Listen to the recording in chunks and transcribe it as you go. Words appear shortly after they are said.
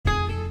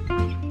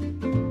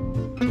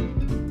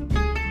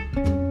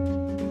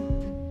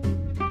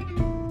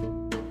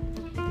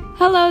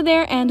Hello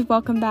there, and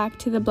welcome back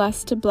to the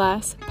Blessed to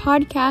Bless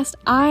podcast.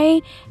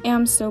 I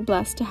am so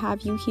blessed to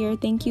have you here.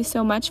 Thank you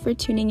so much for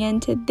tuning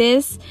in to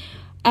this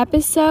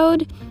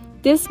episode.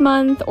 This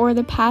month, or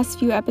the past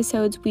few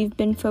episodes, we've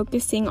been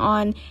focusing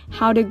on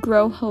how to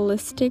grow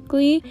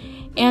holistically.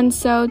 And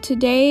so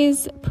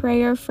today's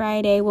Prayer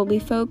Friday will be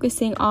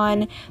focusing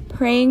on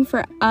praying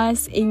for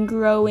us in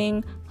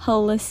growing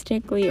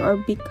holistically or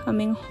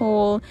becoming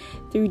whole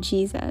through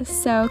Jesus.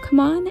 So come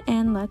on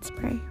and let's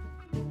pray.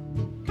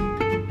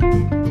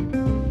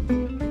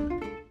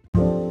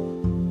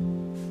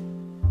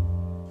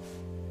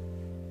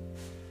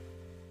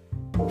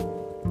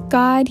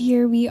 God,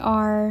 here we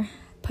are,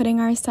 putting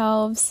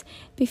ourselves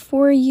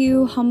before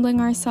you, humbling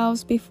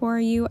ourselves before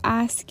you,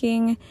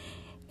 asking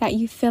that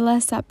you fill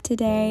us up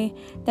today,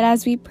 that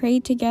as we pray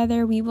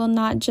together, we will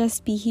not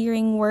just be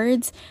hearing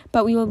words,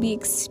 but we will be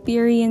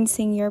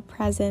experiencing your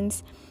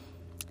presence.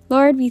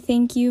 Lord, we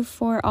thank you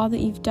for all that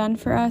you've done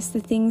for us, the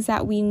things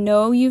that we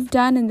know you've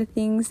done and the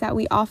things that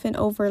we often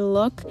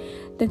overlook,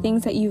 the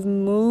things that you've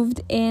moved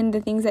in,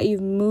 the things that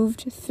you've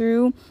moved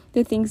through,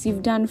 the things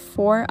you've done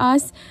for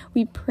us.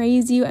 We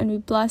praise you and we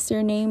bless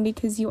your name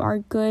because you are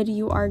good,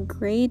 you are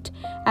great.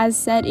 As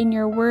said in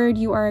your word,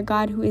 you are a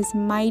God who is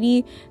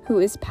mighty, who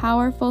is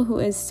powerful, who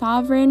is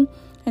sovereign.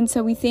 And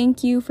so we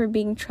thank you for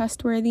being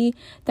trustworthy,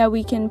 that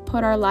we can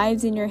put our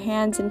lives in your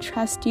hands and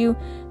trust you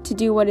to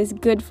do what is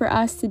good for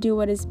us, to do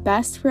what is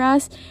best for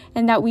us,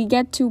 and that we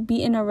get to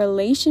be in a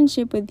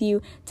relationship with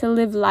you, to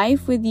live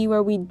life with you,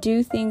 where we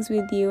do things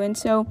with you. And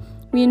so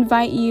we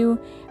invite you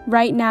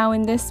right now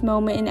in this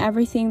moment, in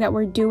everything that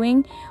we're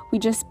doing. We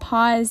just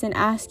pause and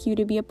ask you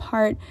to be a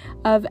part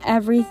of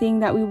everything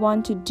that we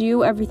want to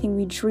do, everything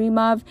we dream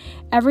of,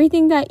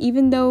 everything that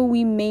even though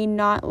we may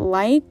not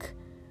like,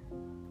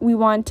 we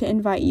want to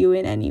invite you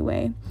in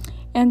anyway.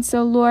 And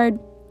so, Lord,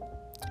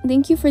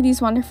 thank you for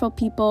these wonderful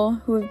people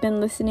who have been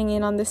listening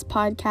in on this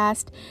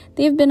podcast.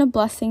 They have been a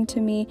blessing to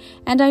me,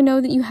 and I know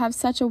that you have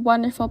such a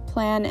wonderful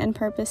plan and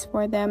purpose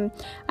for them.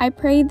 I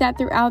pray that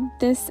throughout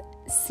this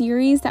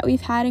series that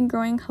we've had in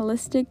Growing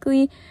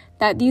Holistically,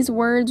 that these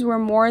words were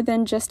more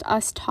than just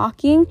us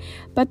talking,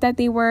 but that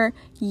they were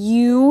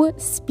you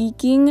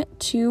speaking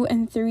to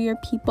and through your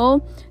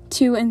people,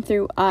 to and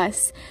through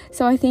us.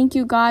 So I thank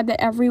you, God, that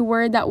every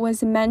word that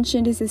was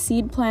mentioned is a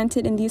seed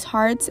planted in these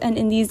hearts and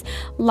in these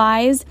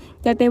lives,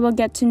 that they will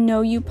get to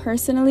know you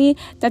personally,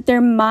 that their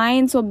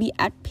minds will be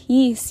at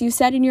peace. You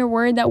said in your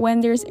word that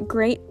when there's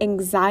great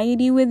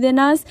anxiety within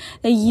us,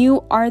 that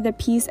you are the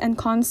peace and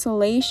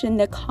consolation,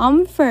 the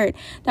comfort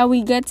that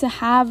we get to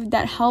have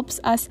that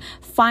helps us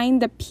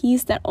find the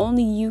peace that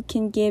only you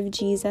can give,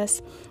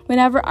 Jesus.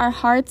 Whenever our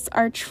hearts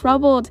are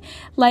troubled,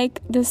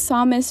 like the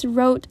psalmist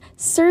wrote,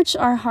 search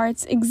our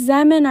hearts,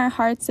 examine our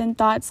hearts and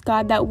thoughts,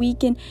 God, that we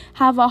can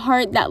have a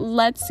heart that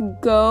lets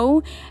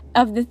go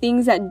of the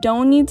things that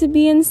don't need to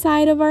be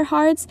inside of our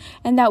hearts,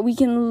 and that we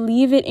can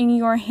leave it in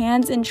your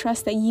hands and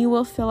trust that you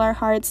will fill our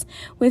hearts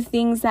with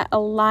things that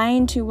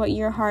align to what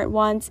your heart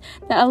wants,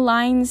 that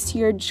aligns to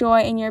your joy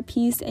and your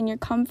peace and your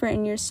comfort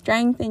and your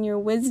strength and your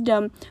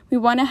wisdom. We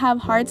want to have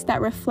hearts that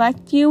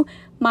reflect you,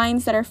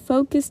 minds that are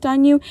focused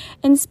on you,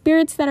 and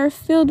spirits that are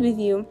filled with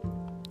you.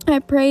 I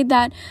pray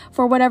that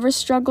for whatever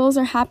struggles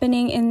are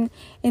happening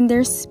in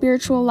their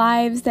spiritual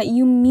lives, that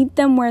you meet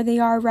them where they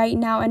are right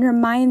now and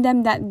remind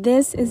them that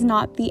this is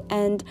not the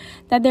end,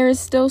 that there is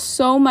still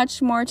so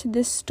much more to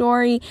this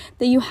story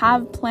that you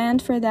have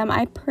planned for them.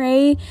 I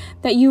pray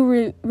that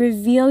you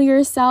reveal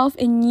yourself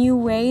in new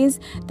ways,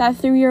 that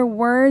through your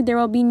word there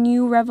will be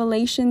new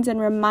revelations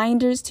and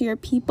reminders to your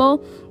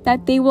people,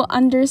 that they will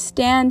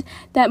understand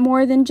that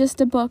more than just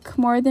a book,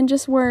 more than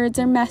just words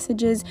or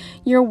messages,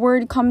 your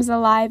word comes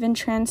alive and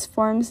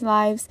transforms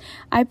lives.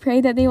 I pray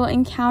that they will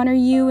encounter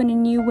you in a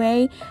new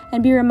way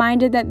and be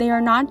reminded that they are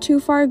not too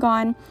far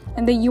gone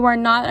and that you are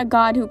not a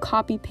God who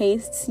copy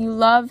pastes. You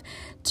love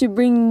to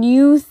bring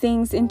new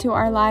things into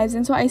our lives.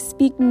 And so I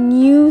speak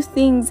new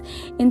things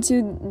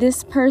into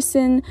this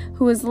person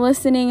who is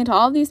listening and to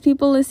all these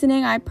people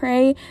listening. I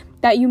pray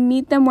that you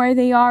meet them where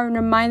they are and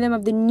remind them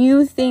of the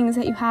new things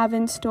that you have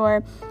in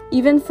store,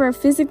 even for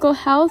physical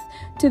health,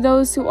 to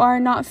those who are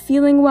not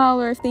feeling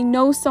well, or if they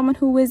know someone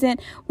who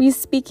isn't. We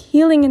speak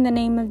healing in the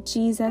name of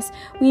Jesus.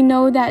 We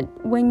know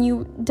that when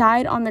you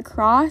died on the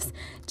cross,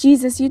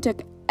 Jesus, you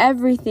took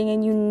everything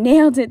and you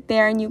nailed it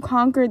there and you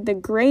conquered the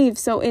grave.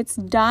 So it's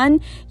done.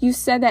 You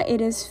said that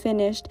it is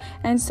finished.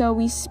 And so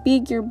we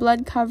speak your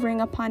blood covering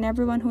upon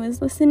everyone who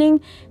is listening.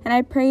 And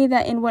I pray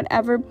that in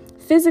whatever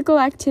physical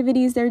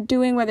activities they're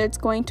doing, whether it's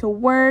going to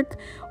work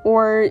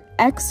or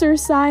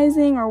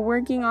exercising or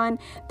working on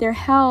their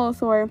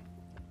health or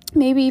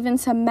maybe even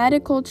some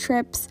medical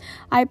trips,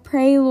 I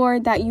pray,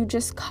 Lord, that you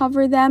just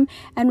cover them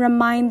and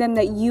remind them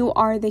that you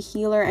are the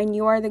healer and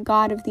you are the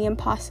God of the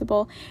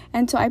impossible.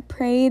 And so I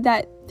pray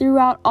that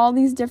throughout all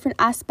these different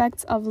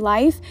aspects of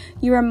life,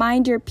 you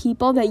remind your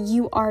people that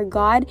you are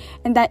God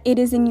and that it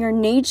is in your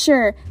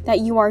nature that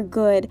you are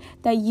good,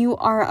 that you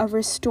are a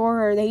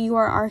restorer, that you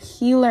are our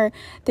healer,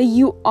 that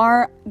you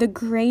are the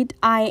great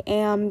I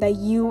am, that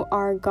you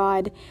are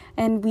God.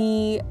 And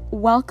we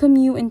welcome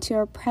you into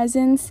our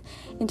presence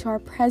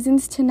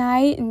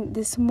tonight and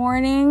this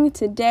morning,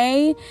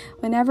 today,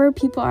 whenever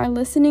people are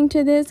listening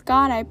to this.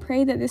 God, I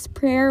pray that this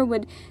prayer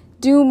would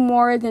do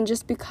more than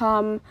just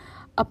become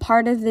a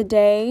part of the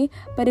day,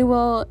 but it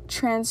will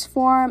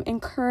transform,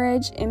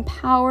 encourage,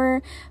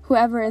 empower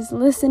whoever is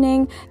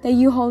listening, that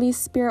you, Holy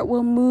Spirit,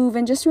 will move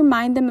and just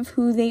remind them of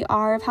who they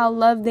are, of how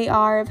loved they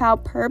are, of how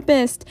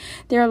purposed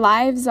their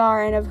lives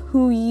are, and of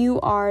who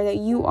you are, that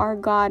you are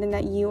God and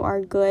that you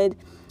are good.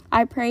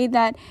 I pray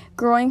that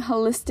growing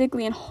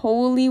holistically and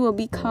wholly will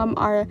become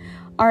our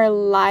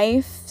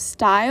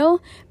lifestyle,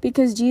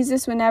 because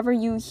Jesus, whenever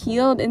you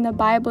healed in the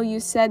Bible, you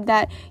said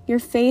that your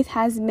faith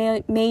has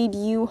made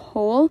you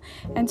whole.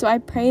 And so I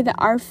pray that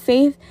our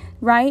faith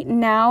right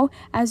now,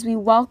 as we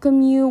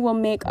welcome you, will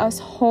make us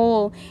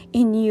whole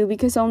in you,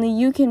 because only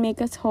you can make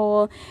us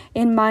whole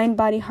in mind,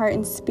 body, heart,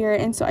 and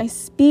spirit. And so I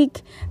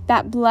speak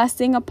that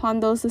blessing upon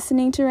those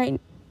listening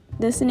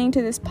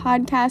to this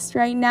podcast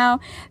right now,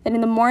 that in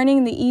the morning,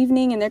 in the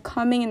evening, and they're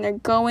coming and they're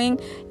going,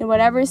 in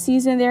whatever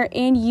season they're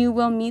in, you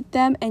will meet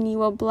them and you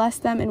will bless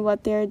them in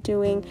what they're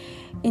doing.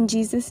 In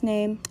Jesus'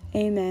 name,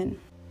 amen.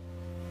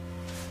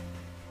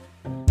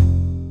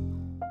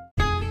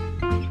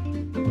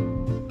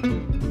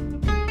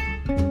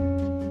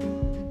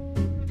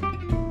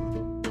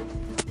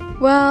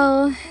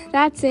 Well,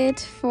 that's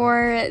it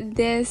for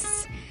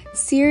this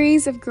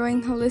series of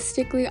Growing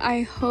Holistically.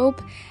 I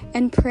hope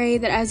and pray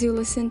that as you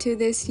listen to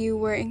this, you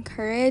were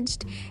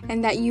encouraged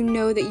and that you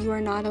know that you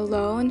are not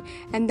alone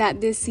and that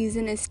this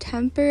season is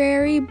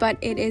temporary, but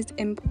it is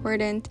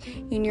important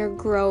in your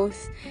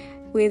growth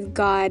with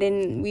God.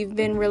 And we've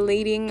been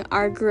relating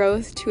our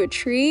growth to a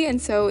tree.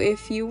 And so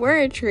if you were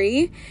a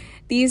tree,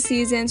 these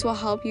seasons will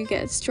help you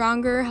get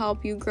stronger,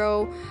 help you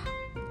grow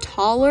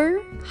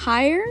taller,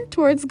 higher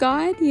towards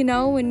God. You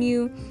know, when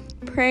you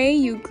pray,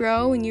 you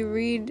grow. When you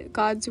read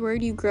God's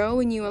word, you grow.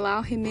 When you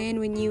allow him in,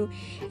 when you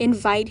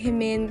invite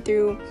him in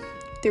through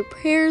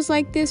prayers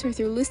like this, or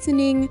through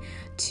listening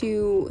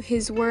to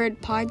his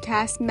word,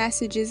 podcast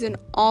messages, and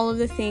all of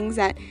the things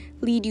that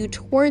lead you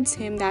towards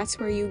him, that's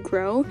where you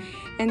grow.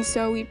 And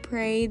so we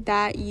pray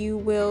that you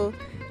will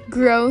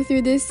grow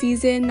through this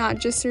season, not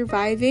just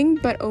surviving,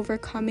 but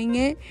overcoming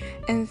it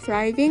and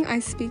thriving. I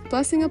speak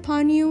blessing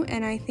upon you,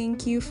 and I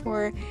thank you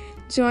for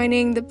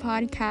joining the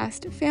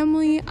podcast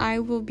family. I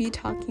will be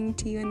talking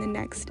to you in the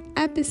next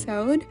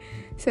episode,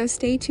 so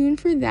stay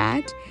tuned for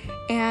that.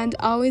 And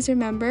always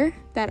remember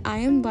that I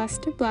am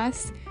blessed to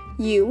bless.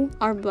 You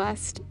are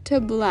blessed to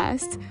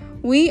bless.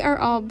 We are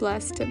all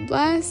blessed to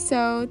bless.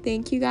 So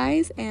thank you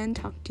guys, and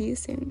talk to you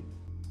soon.